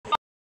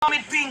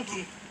with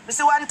Pinky. You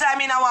see, one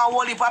time in our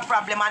whole heap of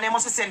problem, and they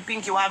must send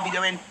Pinky one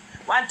video when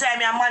one time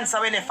in a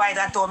Monsta when they fight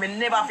at home, I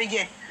never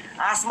forget.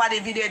 I smart the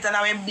video and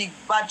I went big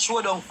bad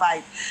showdown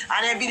fight.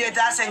 And then video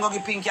I send go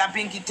give Pinky and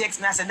Pinky text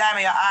me and say,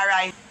 Dyema, you're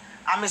alright.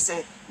 And I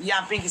say, yeah,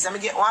 and Pinky, so I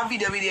get one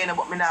video with you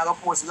but me not go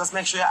post it. Just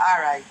make sure you're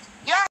alright.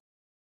 Yeah.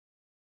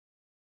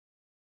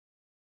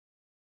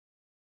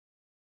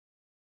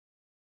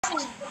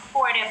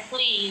 For them,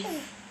 please.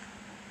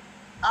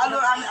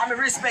 I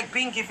respect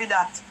Pinky for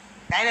that.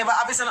 I never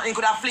have said nothing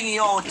could have fling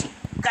you out.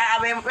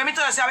 When me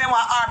tell you, I went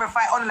one arbor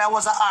fight, only there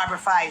was an arbor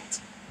fight.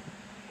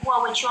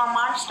 What, with your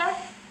Monsta?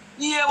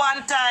 Yeah,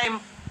 one time.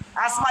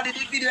 I somebody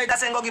did video that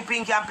said go give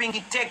Pinky and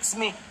Pinky text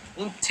me.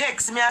 He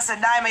text me and said,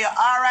 Dyema, you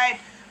alright?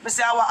 I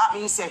say, what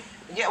happened? He said,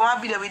 you get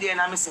one video with you and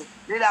I say,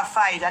 did I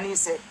fight? And he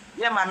said,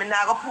 yeah man, I'm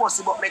not gonna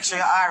post it, but make sure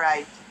you're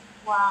alright.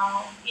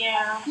 Wow,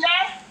 yeah.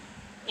 Yeah?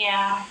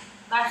 Yeah,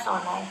 that's so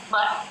nice.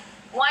 But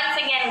once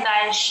again,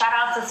 guys, shout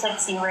out to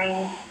Sexcii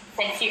Ring.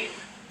 Sexcii.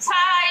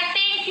 Ty,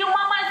 thank you,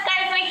 mamas,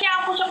 guys. We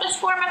can't push up the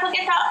score. What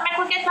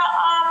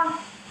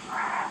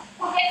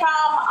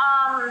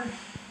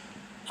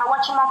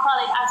you call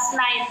it? A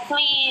snipe,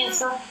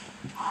 please.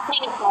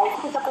 Please, guys,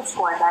 push up the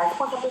score, guys.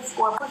 Push up the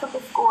score. Push up the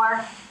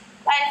score.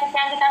 Guys, we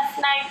can get a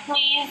snipe,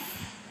 please.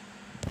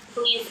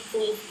 Please,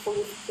 please,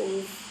 please,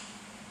 please.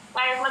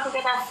 Guys, let's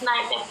get a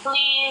snipe,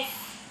 please.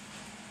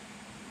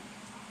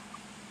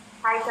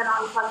 Titan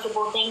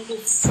Untouchable, thank you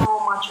so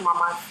much,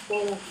 mama.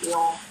 Thank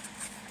you.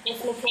 It's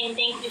McCain,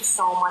 thank you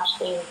so much,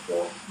 thank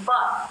you.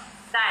 But,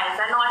 guys,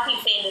 I know I keep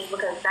saying this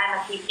because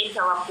Dyema keeps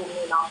interrupting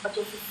me now, but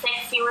it's a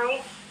Sexcii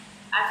Ray.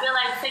 I feel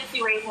like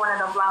Sexcii Ray is one of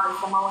the vloggers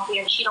from out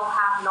here. She don't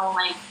have no,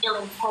 like, ill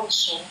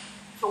intention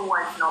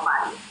towards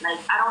nobody.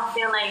 Like, I don't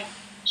feel like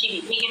she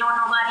be picking on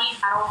nobody.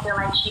 I don't feel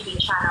like she be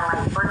trying to,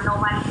 like, burn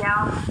nobody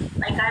down.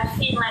 Like, I've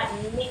seen, like,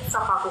 mix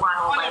up of one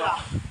over there.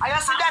 I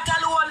just see that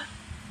alone.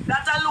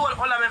 That alone,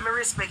 all I make me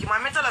respect him. I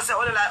tell her, say,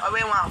 all I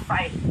want to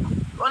fight.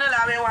 Only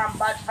like we want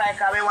bad fight,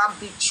 because we want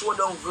big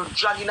showdown,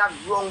 dragging a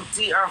ground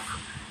to earth.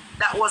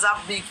 That was a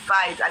big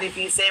fight. And if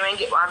he say when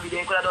get one video,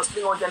 he could have just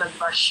fling out and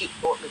give a shit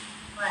about me.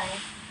 Right.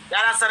 You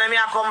understand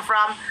where I come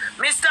from?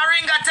 Mr.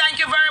 Ringa,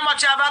 thank you very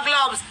much. I have a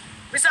gloves.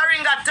 Mr.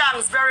 Ringa,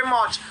 thanks very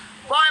much.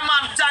 Boy,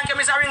 man, thank you,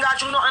 Mr. Ringa. I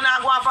should not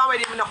go on for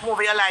wedding. I'm not move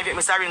your life,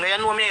 Mr. Ringa.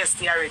 You know me, yes,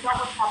 already.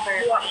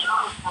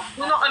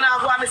 You know,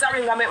 go on, Mr.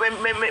 Ringa,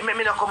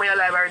 me not come in your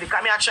life already.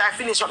 Because I try to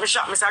finish up my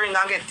shop, Mr. Ringa,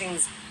 and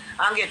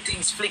get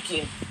things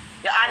flicking.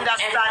 You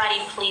understand? Everybody,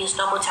 please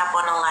double tap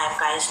on the live,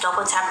 guys.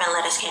 Double tap and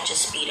let us catch a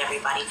speed,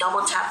 everybody.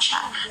 Double tap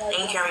chat.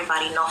 Thank you,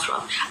 everybody. No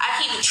love. I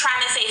keep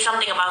trying to say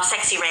something about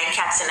Sexcii Ray and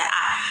cats in the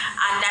eye,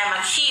 and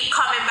Dyema keep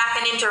coming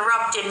back and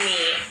interrupting me.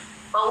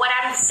 But what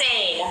I'm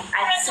saying,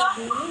 I see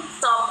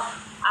mix up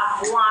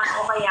of one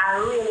over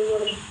here,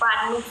 really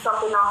bad mix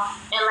up, you know,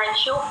 and like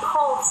she'll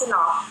post, you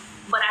know.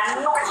 But I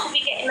know she'll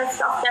be getting the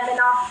stuff them,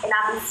 you know, and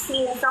I'll be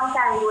seeing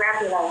sometimes where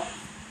I be like,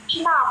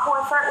 she not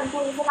post certain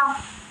things, you know.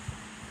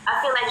 I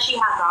feel like she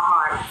has a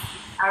heart.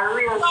 I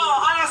really do. No,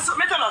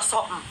 let me tell you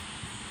something.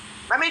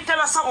 Let me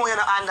tell you something you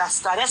don't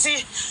understand. You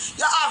see,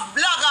 you have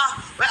blogger,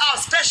 we have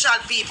special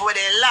people where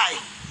they like.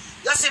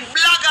 You see,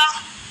 blogger,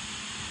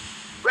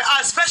 we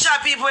have special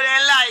people where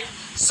they like.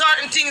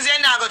 Certain things they're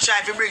not going to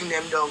try to bring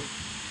them down.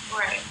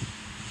 Right.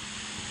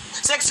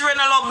 Sexcii Ray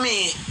don't love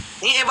me.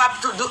 He ever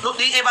do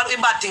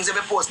bad things if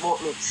we post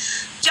about me.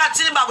 Chat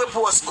in the back we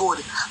post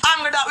good.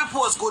 Angry that we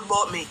post good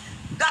about me.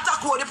 That a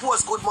quote the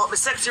post good about me.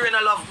 Sexcii Ray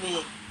don't love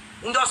me.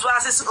 And that's why I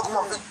say come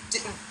up.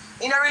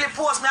 He don't really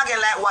post me again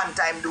like one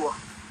time though.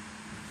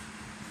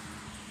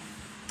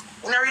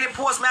 He don't really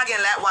post me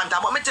again like one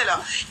time. But me tell you,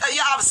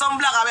 you have some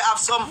blogger, we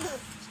have some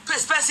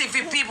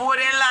specific people who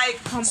they like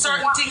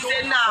certain things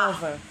they now.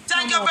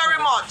 Thank you very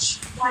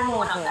much. One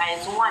donut,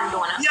 guys. One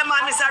donut. Yeah,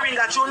 man, Mr.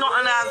 Ringa, you know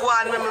go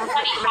on. You know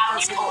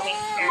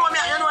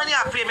when you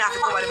pay me, I have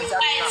to come with Mr. Ringa.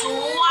 Guys,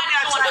 one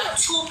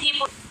donut, two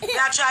people.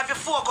 I try to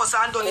focus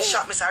on doing the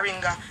shop, Mr.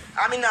 Ringa.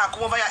 I mean, I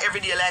come over here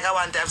every day like I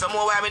one time. Some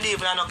more while I leave,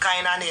 I no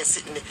kind of there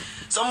sitting there.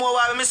 Some more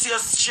while I see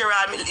us share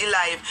all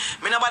live.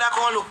 I nobody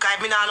come look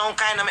kind. I no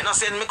kind of no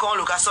send me come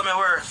look at some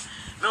worth.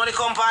 I only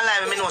come on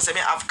live, I know say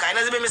me have kind.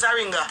 As me, Mr.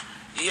 Ringa.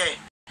 Yeah.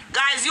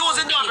 Guys, use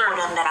the number.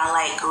 People that are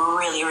like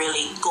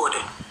really good.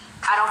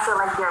 I don't feel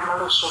like they're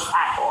malicious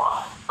at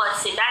all. But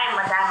see,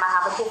 Dyema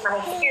have a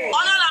different experience. Oh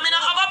no, I mean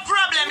I have a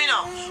problem, you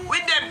know.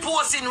 With them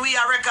posting we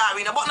are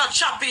recording, but not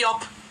choppy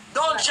up.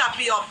 Don't chop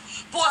it up.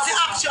 Post the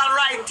actual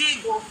right thing.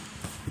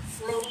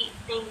 Lady,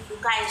 thank you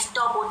guys.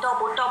 Double,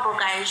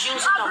 guys. Use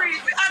it.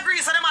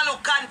 Agree, so them a look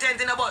content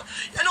in the but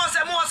you know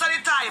say most of the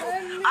time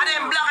and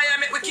them blogger you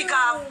make we kick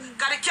off.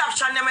 Cause the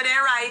caption them they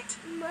right.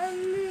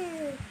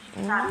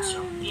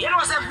 You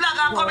know say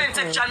blogger and comment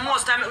section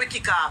most time make we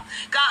kick off.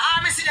 Cause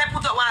all me see them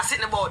put up one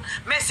sitting about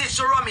message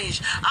to Romish.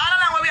 All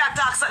along when we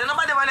attack something,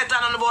 nobody wanna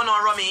turn on about no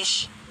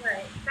Romish.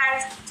 Right.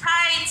 Guys,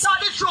 tight. So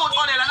the truth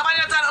on it, like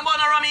nobody turn on about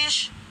no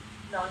Romish.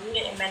 No, you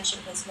didn't mention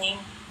his name.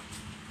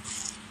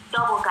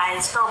 Double,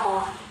 guys,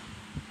 double.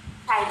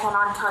 Titan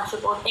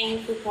Untouchable.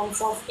 Thank you,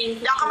 Princess. Thank you.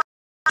 Yeah, come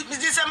on.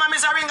 This is Dyema,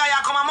 Mr. Ringa,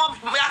 you come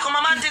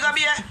a Montego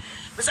Bay.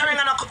 Mr.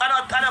 Ringa,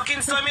 I know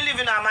Kingston, me live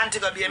in a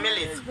Montego Bay, me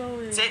live.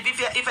 So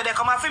if they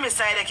come off me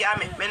side, they can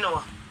me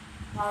know.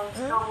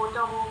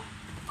 Double.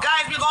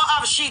 Guys, we gonna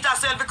have sheet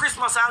ourselves for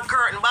Christmas and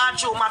curtain,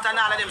 bathroom mat and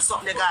all of them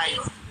something, guys.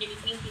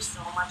 Thank you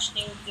so much.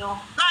 Thank you.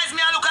 Guys,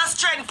 me I look at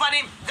strength on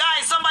him.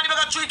 Guys, somebody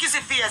got three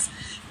kissy face.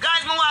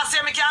 Guys, me want to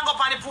say me can't go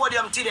on the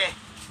podium today.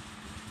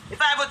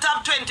 If I have a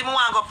top 20, me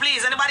want to go.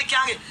 Please, anybody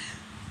can get.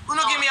 Who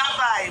no give me a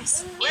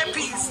vibes? Where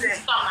peace there?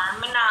 Come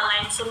on, me not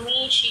like, to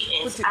me, she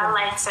is. I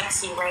like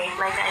Sexcii, right?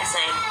 Like I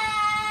said,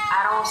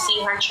 I don't see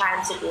her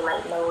trying to be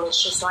like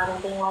malicious or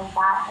anything like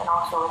that. And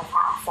also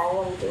cats, I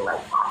really do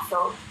like cats.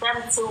 So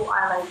them two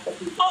are like the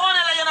people. Oh,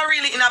 you're not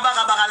really in a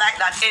baga like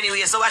that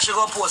anyway, so I should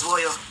go post for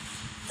you.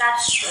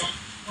 That's true.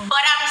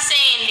 But I'm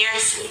saying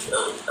there's,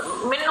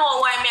 me know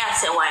why me I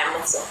say why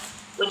I'm saying.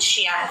 With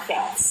she and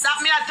cats. That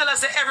me I tell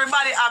us that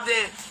everybody have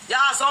the,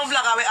 yeah, some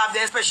vlogger will have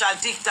their special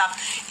TikTok.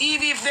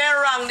 Even if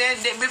they're wrong, they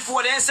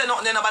before they say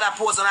nothing about a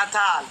post on at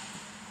all.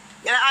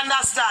 You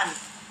understand?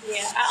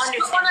 Yeah, I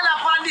understand.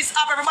 So on this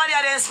app, everybody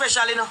are there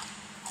special, you know.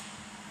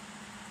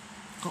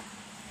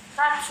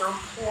 That's true.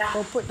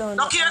 Yeah. Put down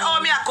Look here, how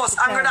me a cuss.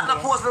 Angry that no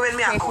post me when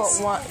me a cuss.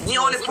 Me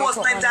only post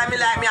when time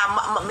me like me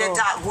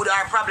talk good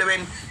or probably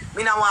when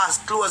me no want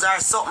close or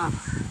something.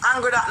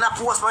 Angry that no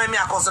post me when me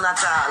a cuss at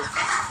all.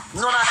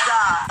 None at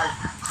all.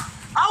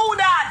 How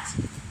that?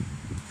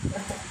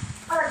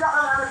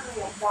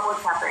 Double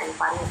tap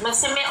everybody. Me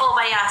see me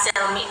over here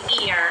sell me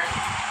ear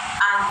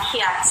and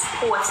cats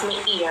post me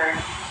ear.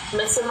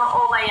 Me see me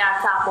over here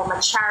talk about my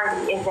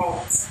charity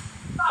event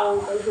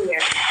over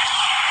here.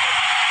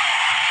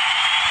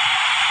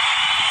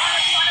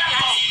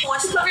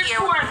 Post me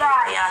ear over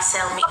here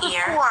sell me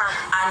ear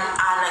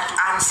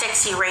and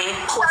Sexcii Ray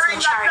post my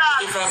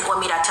charity event when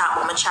me that talk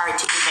about my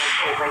charity event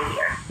over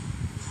here.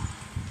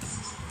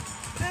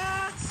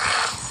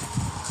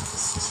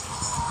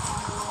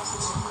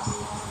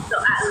 So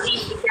at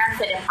least you can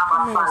say them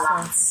have a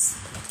balance.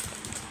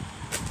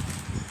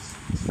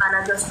 And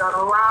I just don't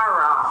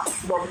rah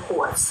them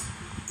post.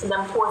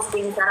 Them post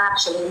things that are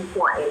actually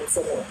important to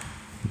me.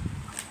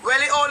 Well,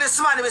 the oldest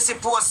man we see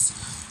post.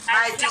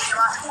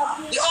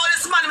 The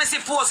oldest man we see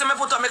post, I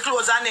put up my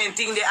clothes and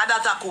anything there, a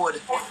data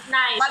code.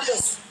 Nice. But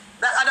this,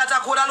 that data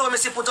code alone me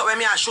see put up when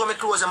me and show me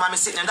clothes and me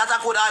sitting them. Data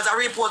code has a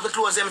report the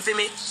clothes them for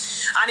me.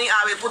 And he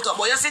always put up.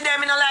 But you see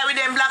them in a lie with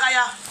them black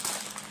eye.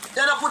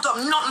 They don't put up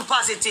nothing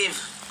positive.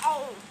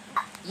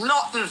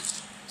 Nothing.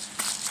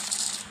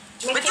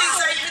 Me think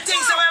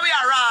say where we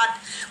are right.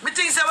 Me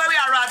think say where we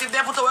are right. If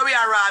they put up where we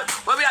are right,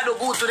 where we are do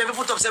good to them, we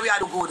put up say we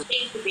are do good.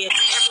 Thank you,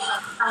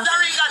 Mr.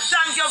 Ringa,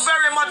 thank you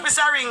very much,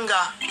 Mr.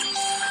 Ringa.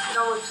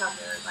 Don't tell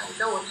everybody.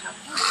 Don't tell.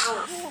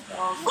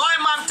 Boy,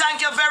 ma'am, thank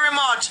you very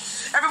much.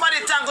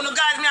 Everybody thank you.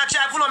 Guys, me a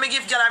try follow me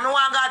gift girl. I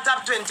want to go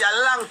top 20 a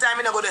long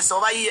time. I go this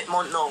over 8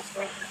 months now.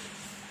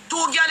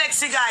 2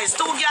 Galaxy, guys.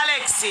 2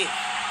 Galaxy.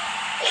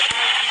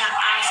 I'm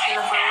asking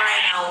for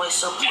right now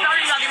whistle.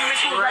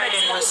 Right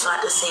and whistle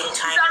at the same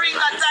time. Mr.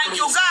 Ringa, thank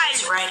you,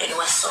 guys. Right and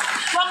whistle.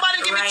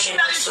 Somebody give me Right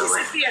China and whistle,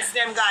 kissy face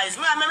them, guys.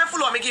 Me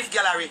follow me gift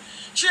gallery.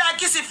 China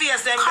kissy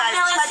face them, guys.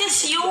 Carnell, is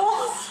this you?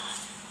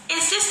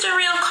 Is this the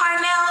real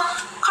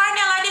Carnell?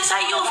 Carnell, are this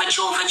are you for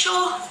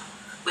true?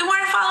 We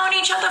weren't following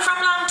each other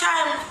from a long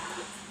time.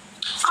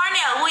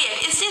 Carnell,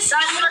 wait, is this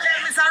That's you?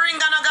 Mr.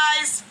 Ringa, no,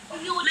 guys.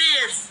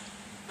 Please.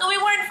 No, we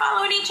weren't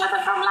following each other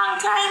from a long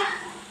time.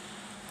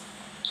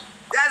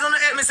 Guys, don't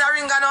help Mr.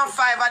 Ringa no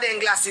 5 of them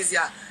glasses,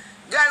 yeah.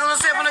 Guys, don't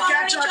say when you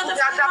can't try to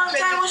get top 20.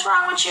 What's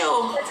wrong with you?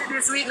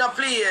 This week, no,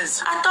 please.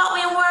 I thought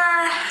we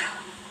were.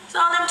 So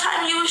all them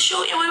time you was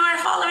shooting, we weren't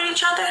following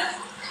each other.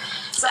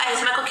 Guys,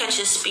 Michael catch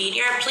his speed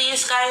here,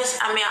 please, guys.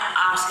 I'm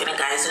asking it,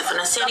 guys. If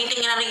I say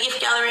anything in the gift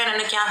gallery and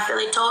I can't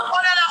fill it out,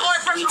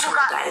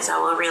 guys,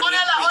 I will really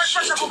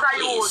appreciate it,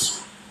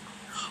 please.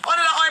 What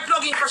are the oil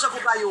plug-in pressure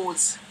cooker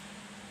use?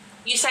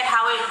 You said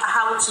how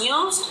it's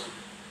used?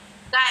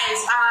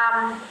 Guys,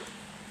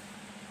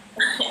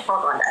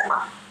 hold on, Dyema.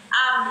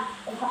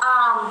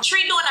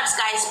 3 donuts,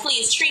 guys,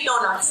 please. 3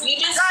 donuts. You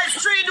just guys,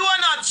 3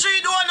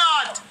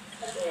 donut.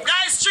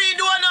 Guys, 3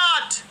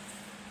 donut.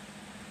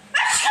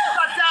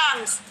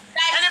 Thanks.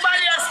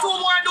 Anybody else? 2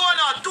 more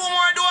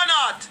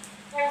donut.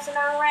 There's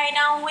no right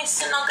now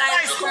whistle, guys.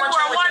 Guys, Too much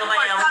over one here. more.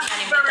 I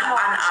can't even get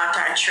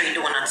unauthored 3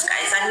 donuts,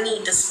 guys. I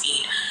need the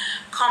speed.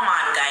 Come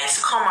on, guys.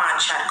 Come on,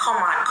 chat. Come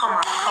on. Come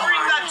on,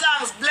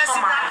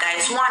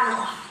 guys. One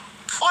more.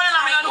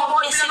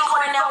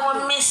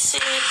 I miss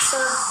it.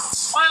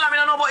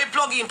 don't know about the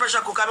plug-in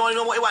pressure cooker. I only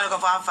know what you want to go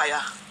for fire.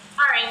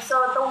 Alright,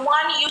 so the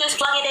one you just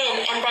plug it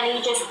in and then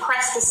you just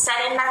press the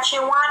setting that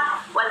you want,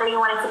 whether you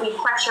want it to be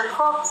pressure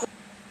cooked,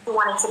 you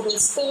want it to be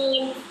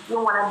steamed, you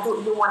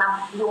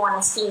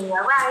wanna steam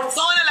your rice.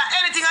 So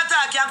anything at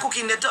all can cook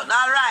in the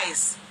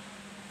rice.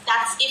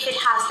 That's if it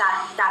has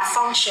that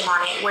function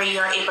on it where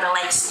you're able to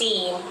like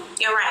steam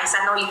your rice.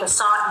 I know you can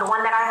the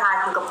one that I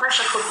had, you can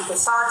pressure cook, you can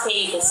saute,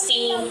 you can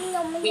steam,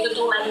 you can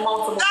do like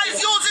multiple. Guys,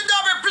 use it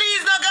double,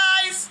 please, now,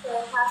 guys. So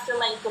it has to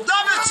like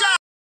double check.